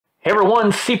Hey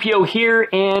everyone, CPO here,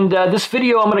 and this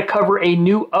video I'm going to cover a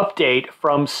new update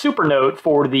from Supernote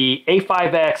for the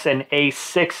A5X and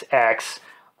A6X.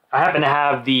 I happen to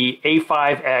have the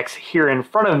A5X here in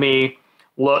front of me.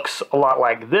 Looks a lot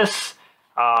like this,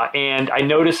 and I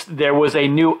noticed there was a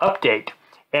new update.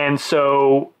 And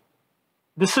so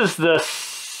this is the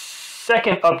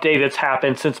second update that's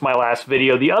happened since my last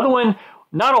video. The other one,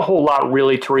 not a whole lot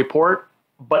really to report,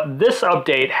 but this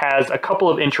update has a couple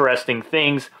of interesting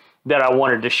things that I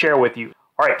wanted to share with you.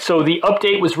 All right, so the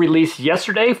update was released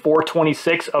yesterday,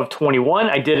 4/26/21.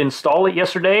 I did install it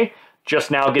yesterday,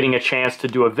 just now getting a chance to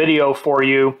do a video for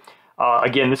you.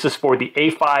 Again, this is for the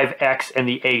A5X and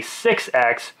the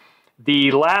A6X. The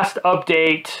last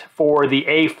update for the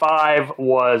A5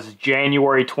 was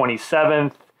January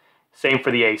 27th, same for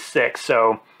the A6.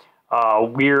 So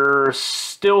we're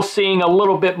still seeing a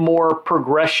little bit more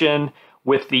progression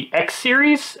with the X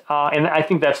series, and I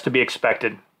think that's to be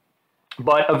expected.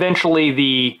 But eventually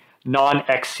the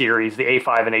non-X series, the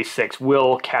A5 and A6,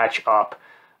 will catch up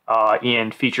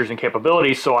in features and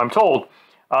capabilities, so I'm told.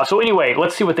 So anyway,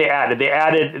 let's see what they added. They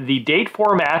added the date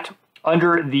format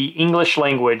under the English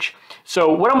language. So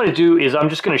what I'm going to do is I'm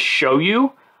just going to show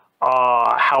you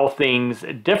how things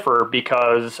differ,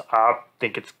 because I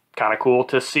think it's kind of cool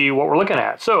to see what we're looking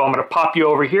at. So I'm going to pop you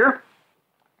over here.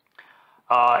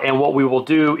 And what we will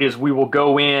do is we will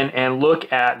go in and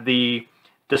look at the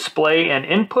display and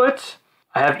input.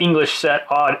 I have English set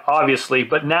obviously,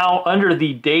 but now under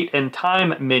the date and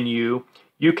time menu,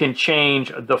 you can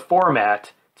change the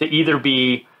format to either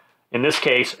be, in this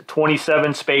case,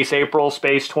 27 space April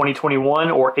space 2021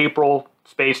 or April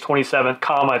space 27th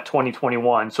comma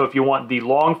 2021. So if you want the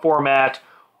long format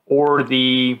or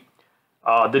the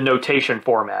notation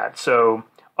format. So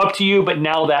up to you, but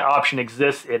now that option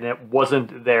exists and it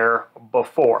wasn't there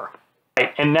before.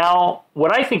 Right, and now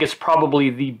what I think is probably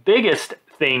the biggest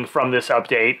thing from this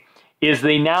update is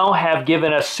they now have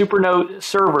given us Supernote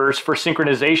servers for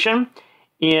synchronization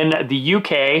in the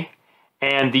UK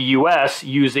and the US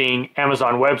using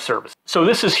Amazon Web Services. So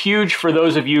this is huge for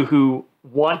those of you who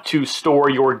want to store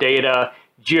your data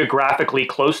geographically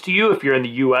close to you, if you're in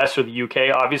the US or the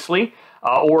UK, obviously,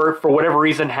 or for whatever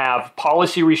reason have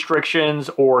policy restrictions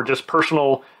or just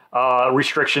personal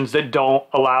restrictions that don't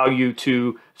allow you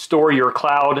to store your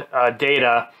cloud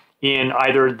data in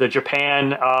either the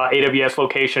Japan AWS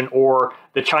location or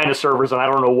the China servers, and I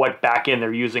don't know what backend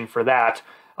they're using for that.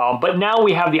 But now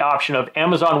we have the option of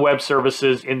Amazon Web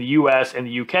Services in the US and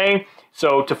the UK.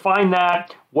 So to find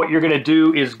that, what you're going to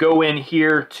do is go in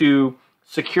here to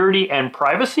Security and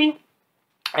Privacy,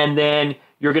 and then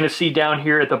you're going to see down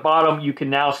here at the bottom, you can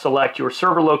now select your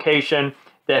server location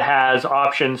that has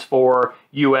options for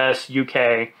US,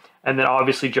 UK, and then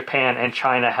obviously Japan and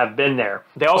China have been there.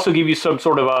 They also give you some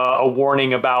sort of a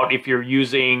warning about if you're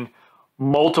using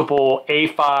multiple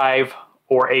A5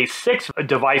 or A6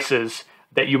 devices,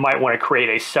 that you might want to create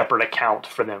a separate account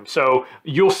for them. So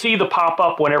you'll see the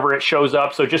pop-up whenever it shows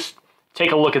up, so just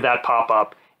take a look at that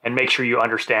pop-up and make sure you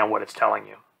understand what it's telling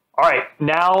you. All right,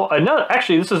 now,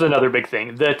 actually this is another big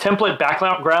thing. The template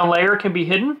background layer can be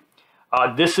hidden.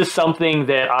 This is something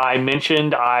that I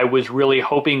mentioned I was really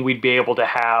hoping we'd be able to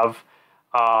have,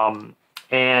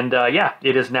 yeah,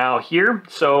 it is now here.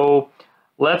 So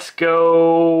let's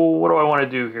go, what do I want to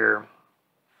do here?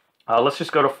 Let's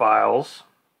just go to Files,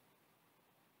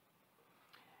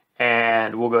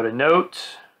 and we'll go to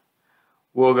Note,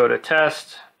 we'll go to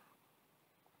Test,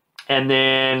 and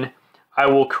then I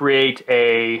will create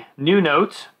a new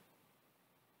note.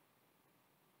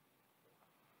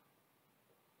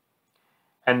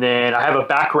 And then I have a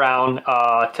background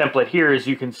template here, as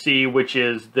you can see, which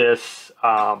is this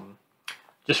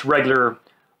just regular,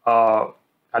 I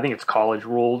think it's college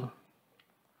ruled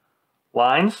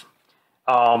lines.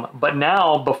 But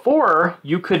now, before,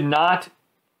 you could not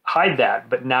hide that,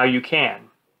 but now you can.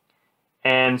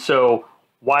 And so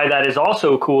why that is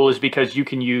also cool is because you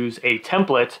can use a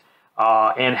template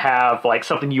and have like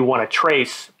something you want to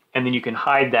trace, and then you can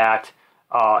hide that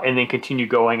and then continue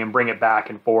going and bring it back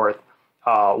and forth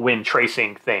when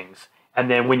tracing things. And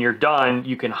then when you're done,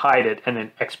 you can hide it and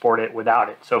then export it without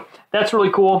it. So that's really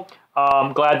cool.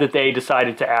 I'm glad that they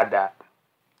decided to add that.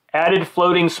 Added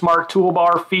floating smart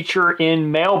toolbar feature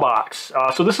in Mailbox.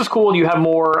 So this is cool. You have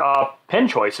more pen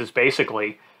choices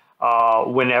basically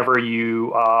whenever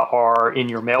you are in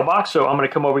your Mailbox. So I'm going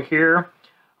to come over here.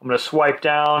 I'm going to swipe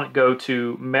down, go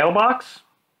to Mailbox.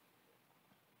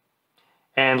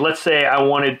 And let's say I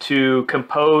wanted to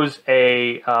compose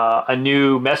a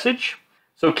new message.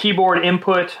 So keyboard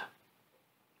input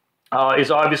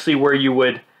is obviously where you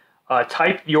would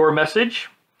type your message.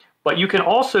 But you can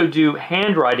also do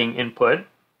handwriting input.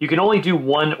 You can only do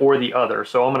one or the other.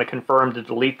 So I'm going to confirm to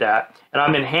delete that. And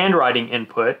I'm in handwriting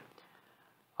input.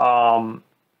 And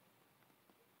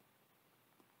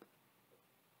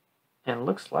it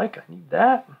looks like I need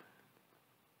that.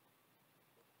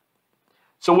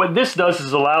 So what this does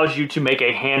is allows you to make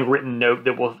a handwritten note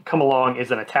that will come along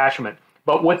as an attachment.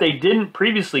 But what they didn't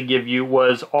previously give you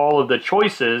was all of the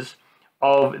choices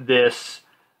of this,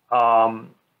 the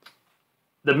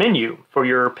menu for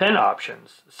your pen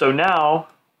options. So now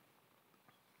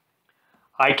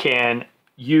I can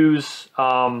use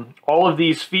all of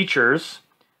these features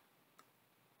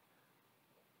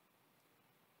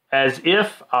as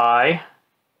if I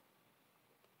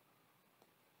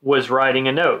was writing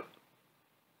a note.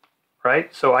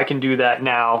 Right? So I can do that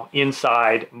now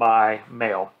inside my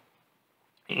mail,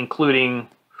 including,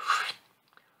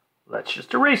 let's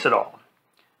just erase it all.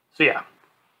 So yeah,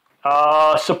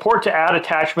 support to add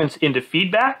attachments into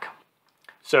feedback.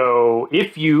 So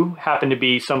if you happen to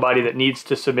be somebody that needs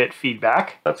to submit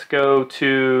feedback, let's go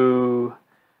to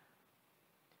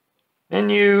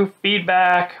menu,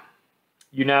 feedback.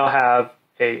 You now have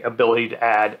a ability to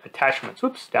add attachments.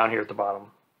 Whoops, down here at the bottom.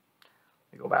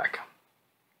 Let me go back.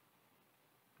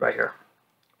 Right here.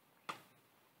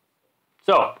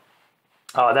 So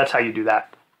that's how you do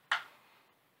that.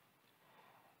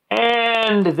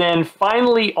 And then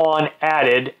finally on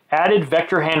added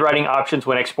vector handwriting options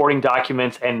when exporting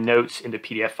documents and notes into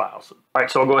PDF files. All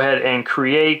right, so I'll go ahead and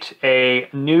create a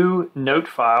new note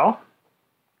file.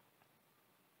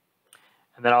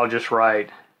 And then I'll just write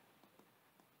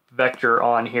vector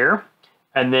on here.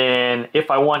 And then if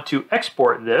I want to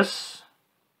export this,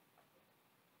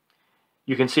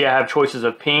 you can see I have choices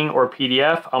of PNG or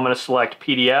PDF. I'm going to select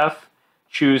PDF,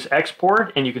 choose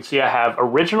export, and you can see I have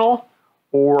original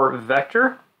or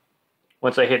vector.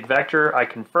 Once I hit vector, I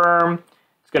confirm.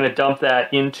 It's going to dump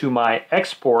that into my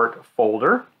export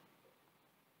folder.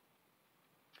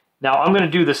 Now I'm going to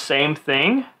do the same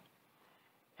thing,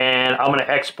 and I'm going to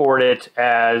export it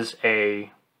as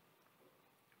a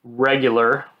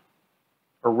regular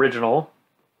original.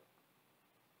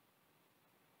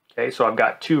 Okay, so I've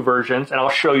got two versions, and I'll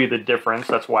show you the difference.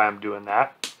 That's why I'm doing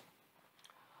that.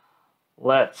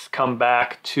 Let's come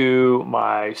back to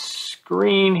my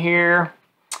screen here,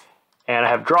 and I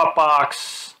have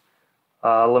Dropbox.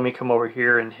 Let me come over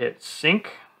here and hit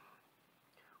sync,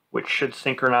 which should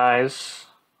synchronize.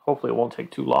 Hopefully it won't take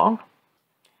too long.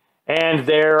 And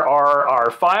there are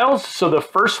our files. So the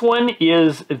first one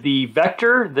is the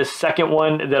vector. The second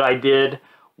one that I did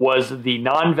was the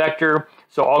non-vector.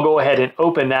 So I'll go ahead and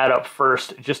open that up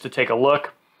first just to take a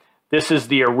look. This is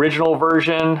the original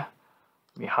version.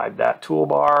 Let me hide that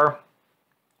toolbar.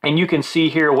 And you can see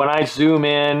here when I zoom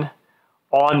in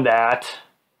on that,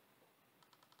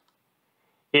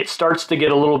 it starts to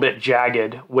get a little bit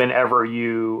jagged whenever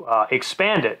you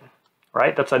expand it,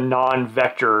 right? That's a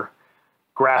non-vector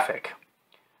graphic.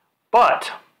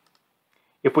 But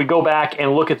if we go back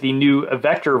and look at the new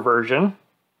vector version,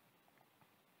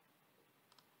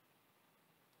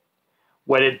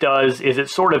 what it does is it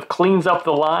sort of cleans up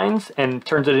the lines and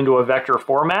turns it into a vector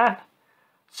format.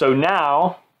 So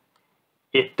now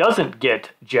it doesn't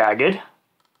get jagged.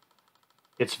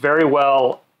 It's very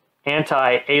well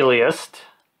anti-aliased,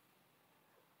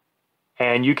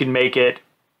 and you can make it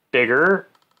bigger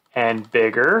and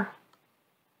bigger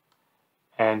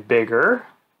and bigger.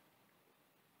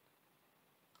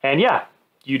 And yeah,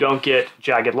 you don't get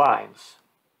jagged lines.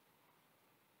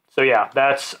 So yeah,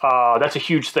 that's a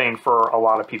huge thing for a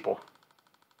lot of people,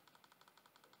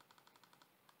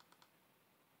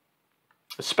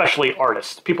 especially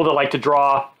artists, people that like to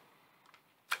draw.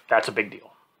 That's a big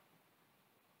deal.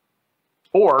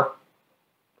 Or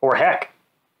heck,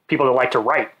 people that like to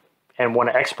write and want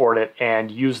to export it and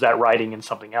use that writing in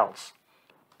something else.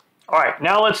 All right,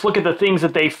 now let's look at the things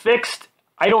that they fixed.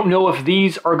 I don't know if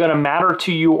these are going to matter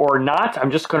to you or not. I'm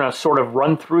just going to sort of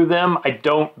run through them. I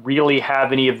don't really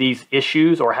have any of these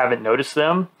issues or haven't noticed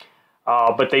them.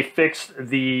 But they fixed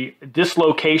the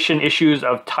dislocation issues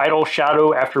of title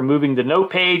shadow after moving the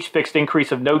note page, fixed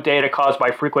increase of note data caused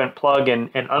by frequent plug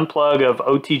and unplug of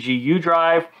OTG U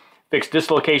drive, fixed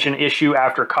dislocation issue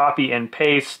after copy and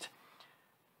paste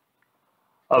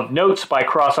of notes by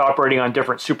cross-operating on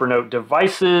different Supernote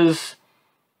devices.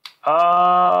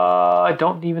 I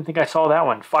don't even think I saw that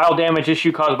one. File damage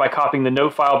issue caused by copying the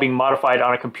note file being modified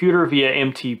on a computer via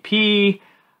MTP.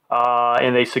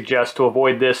 And they suggest to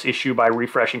avoid this issue by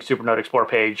refreshing Supernote Explore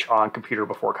page on computer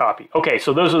before copy. Okay,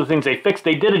 so those are the things they fixed.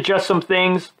 They did adjust some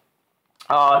things.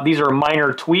 These are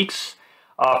minor tweaks.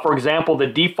 For example, the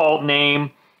default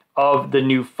name of the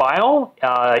new file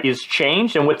is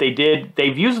changed, and what they did,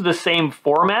 they've used the same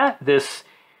format, this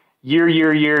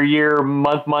year,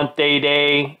 month,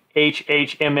 day,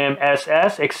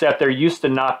 HHMMSS, except there used to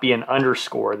not be an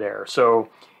underscore there. So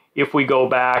if we go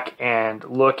back and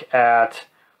look at,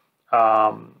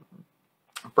 for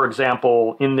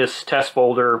example, in this test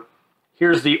folder,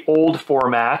 here's the old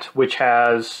format, which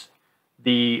has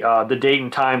the date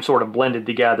and time sort of blended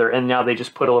together, and now they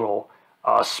just put a little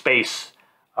space,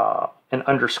 an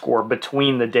underscore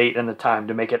between the date and the time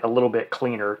to make it a little bit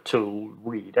cleaner to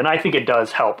read. And I think it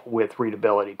does help with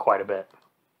readability quite a bit.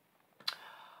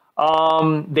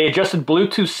 They adjusted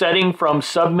Bluetooth setting from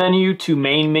submenu to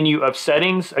main menu of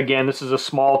settings. Again, this is a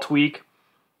small tweak,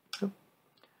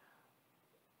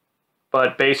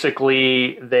 but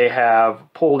basically they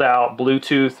have pulled out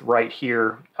Bluetooth right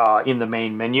here in the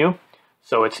main menu,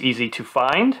 so it's easy to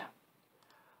find.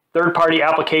 Third-party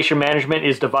application management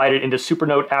is divided into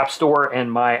Supernote App Store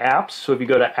and My Apps. So if you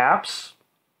go to Apps,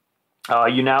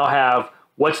 you now have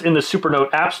what's in the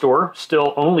Supernote App Store,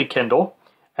 still only Kindle,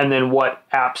 and then what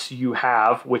apps you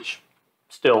have, which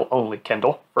still only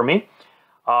Kindle for me.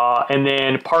 And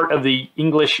then part of the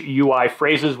English UI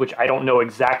phrases, which I don't know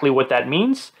exactly what that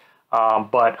means,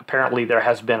 but apparently there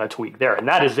has been a tweak there. And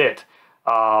that is it.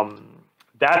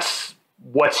 That's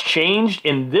what's changed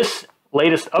in this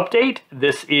latest update.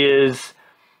 This is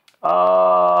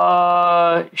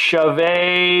Chauvet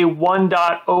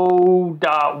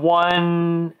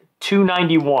 1.0.1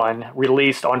 291,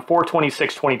 released on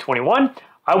 4/26/2021.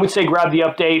 I would say grab the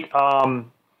update,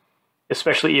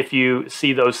 especially if you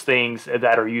see those things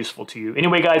that are useful to you.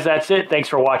 Anyway, guys, that's it. Thanks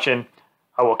for watching.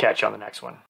 I will catch you on the next one.